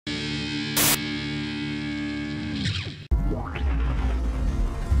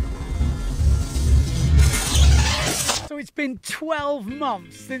it's been 12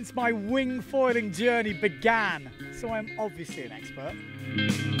 months since my wing foiling journey began, so I'm obviously an expert.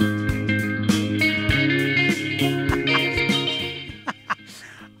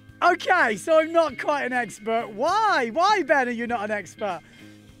 Okay, so I'm not quite an expert. Why? Why, Ben, are you not an expert?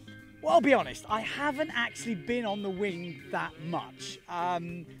 Well, I'll be honest, I haven't actually been on the wing that much.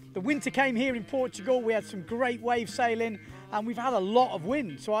 The winter came here in Portugal, we had some great wave sailing, and we've had a lot of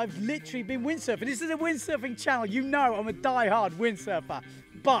wind, so I've literally been windsurfing. This is a windsurfing channel, you know I'm a die-hard windsurfer.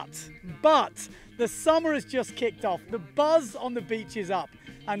 But, the summer has just kicked off, the buzz on the beach is up,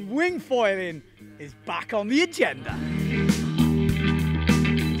 and wing foiling is back on the agenda.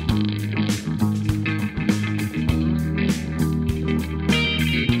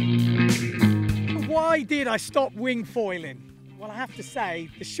 Why did I stop wing foiling? Well, I have to say,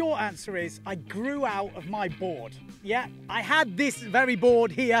 the short answer is I grew out of my board. Yeah, I had this very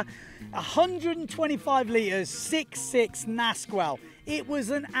board here, 125 litres, 6'6" Nasquel. It was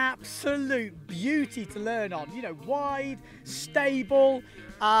an absolute beauty to learn on. You know, wide, stable,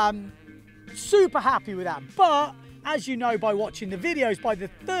 super happy with that. But as you know by watching the videos, by the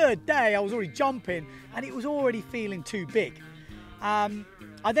third day I was already jumping and it was already feeling too big.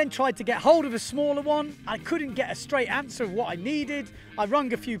 I then tried to get hold of a smaller one. I couldn't get a straight answer of what I needed. I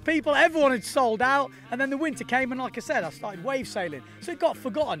rung a few people, everyone had sold out, and then the winter came and like I said, I started wave sailing. So it got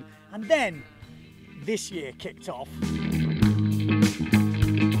forgotten. And then this year kicked off.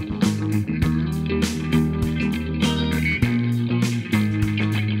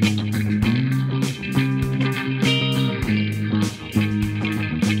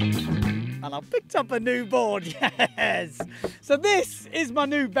 I picked up a new board, yes. So this is my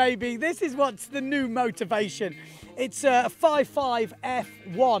new baby. This is what's the new motivation. It's a 5.5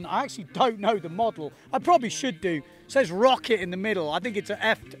 F1. I actually don't know the model. I probably should do. It says Rocket in the middle. I think it's a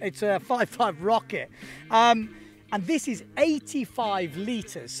 5.5 Rocket. And this is 85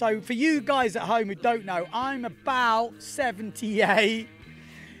 litres. So for you guys at home who don't know, I'm about 78,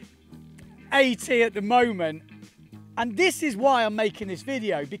 80 at the moment. And this is why I'm making this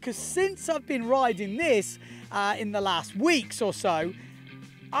video, because since I've been riding this in the last weeks or so,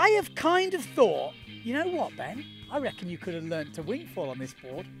 I have kind of thought, you know what, Ben? I reckon you could have learnt to wing foil on this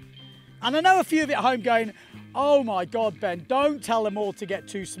board. And I know a few of you at home going, oh my God, Ben, don't tell them all to get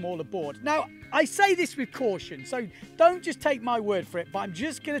too small a board. Now, I say this with caution, so don't just take my word for it, but I'm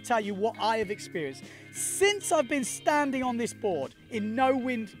just going to tell you what I have experienced. Since I've been standing on this board in no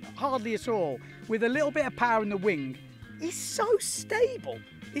wind, hardly at all, with a little bit of power in the wing, it's so stable.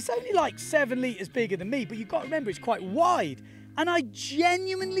 It's only like 7 litres bigger than me, but you've got to remember it's quite wide. And I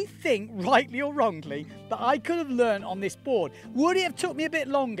genuinely think, rightly or wrongly, that I could have learned on this board. Would it have took me a bit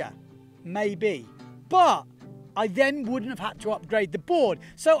longer? Maybe. But I then wouldn't have had to upgrade the board.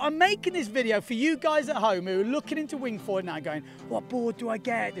 So I'm making this video for you guys at home who are looking into wing foil now going, what board do I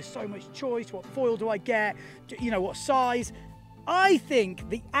get? There's so much choice. What foil do I get? You know, what size? I think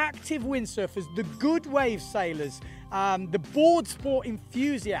the active windsurfers, the good wave sailors, the board sport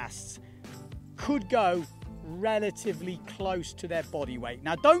enthusiasts could go relatively close to their body weight.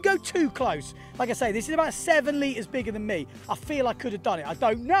 Now, don't go too close. Like I say, this is about 7 litres bigger than me. I feel I could have done it. I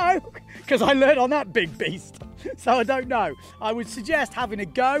don't know, because I learned on that big beast. So I don't know. I would suggest having a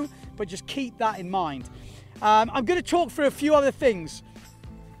go, but just keep that in mind. I'm going to talk through a few other things.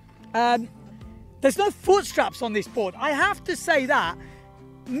 There's no foot straps on this board. I have to say that.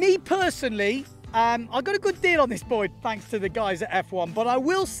 Me personally, I got a good deal on this board thanks to the guys at F1, but I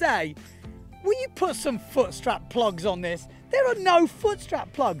will say, will you put some foot strap plugs on this? There are no foot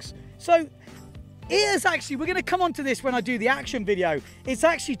strap plugs. So it is actually, we're going to come on to this when I do the action video. It's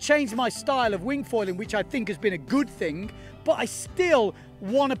actually changed my style of wing foiling, which I think has been a good thing, but I still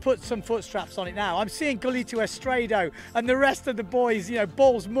want to put some foot straps on it now. I'm seeing Galito Estrado and the rest of the boys, you know,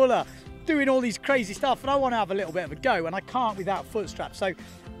 Balls Muller, doing all these crazy stuff, and I want to have a little bit of a go, and I can't without foot straps. So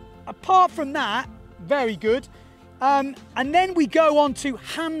apart from that, very good. And then we go on to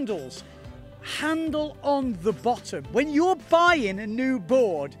handles. Handle on the bottom. When you're buying a new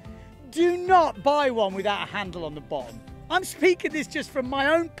board, do not buy one without a handle on the bottom. I'm speaking this just from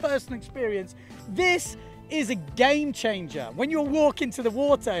my own personal experience. This is a game changer. When you're walking to the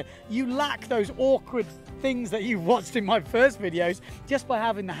water, you lack those awkward things that you watched in my first videos just by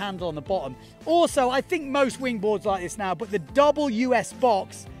having the handle on the bottom. Also, I think most wing boards like this now, but the double US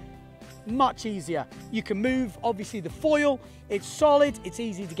box, much easier. You can move, obviously, the foil. It's solid, it's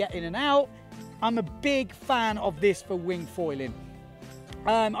easy to get in and out. I'm a big fan of this for wing foiling.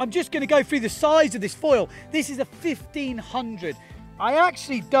 I'm just going to go through the size of this foil. This is a 1500. I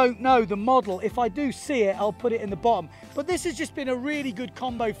actually don't know the model. If I do see it, I'll put it in the bottom. But this has just been a really good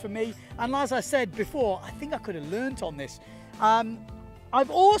combo for me. And as I said before, I think I could have learnt on this. I've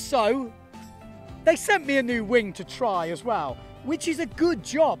also, they sent me a new wing to try as well, which is a good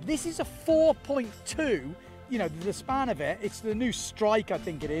job. This is a 4.2, you know, the span of it. It's the new Strike, I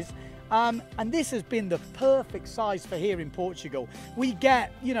think it is. And this has been the perfect size for here in Portugal. We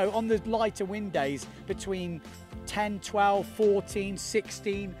get, you know, on the lighter wind days between 10, 12, 14,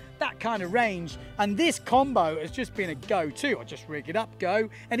 16, that kind of range. And this combo has just been a go-to. I just rig it up, go.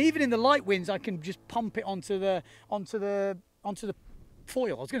 And even in the light winds, I can just pump it onto the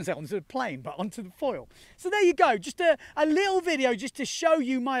foil. I was going to say onto the plane, but onto the foil. So there you go, just a little video just to show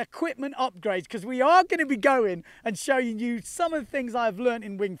you my equipment upgrades, because we are going to be going and showing you some of the things I've learned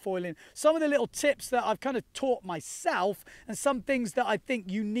in wing foiling, some of the little tips that I've kind of taught myself, and some things that I think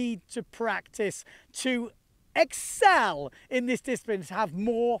you need to practice to excel in this discipline, to have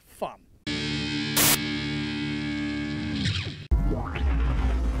more fun.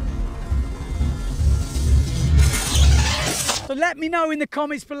 So let me know in the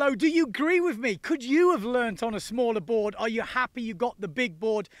comments below, do you agree with me? Could you have learnt on a smaller board? Are you happy you got the big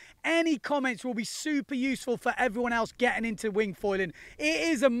board? Any comments will be super useful for everyone else getting into wing foiling. It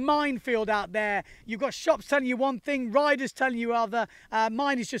is a minefield out there. You've got shops telling you one thing, riders telling you other.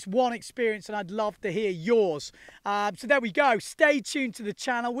 Mine is just one experience, and I'd love to hear yours. So there we go. Stay tuned to the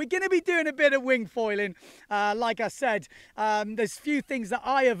channel. We're going to be doing a bit of wing foiling. Like I said, there's a few things that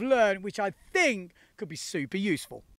I have learned which I think could be super useful.